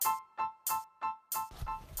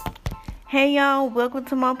Hey y'all, welcome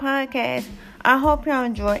to my podcast. I hope y'all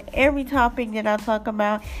enjoy every topic that I talk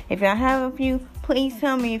about. If y'all have a few, please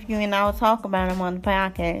tell me if you and I will talk about them on the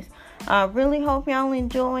podcast. I really hope y'all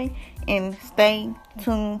enjoy and stay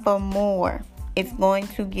tuned for more. It's going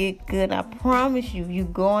to get good. I promise you, you're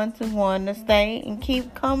going to want to stay and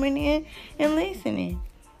keep coming in and listening.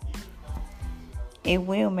 It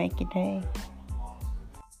will make your day.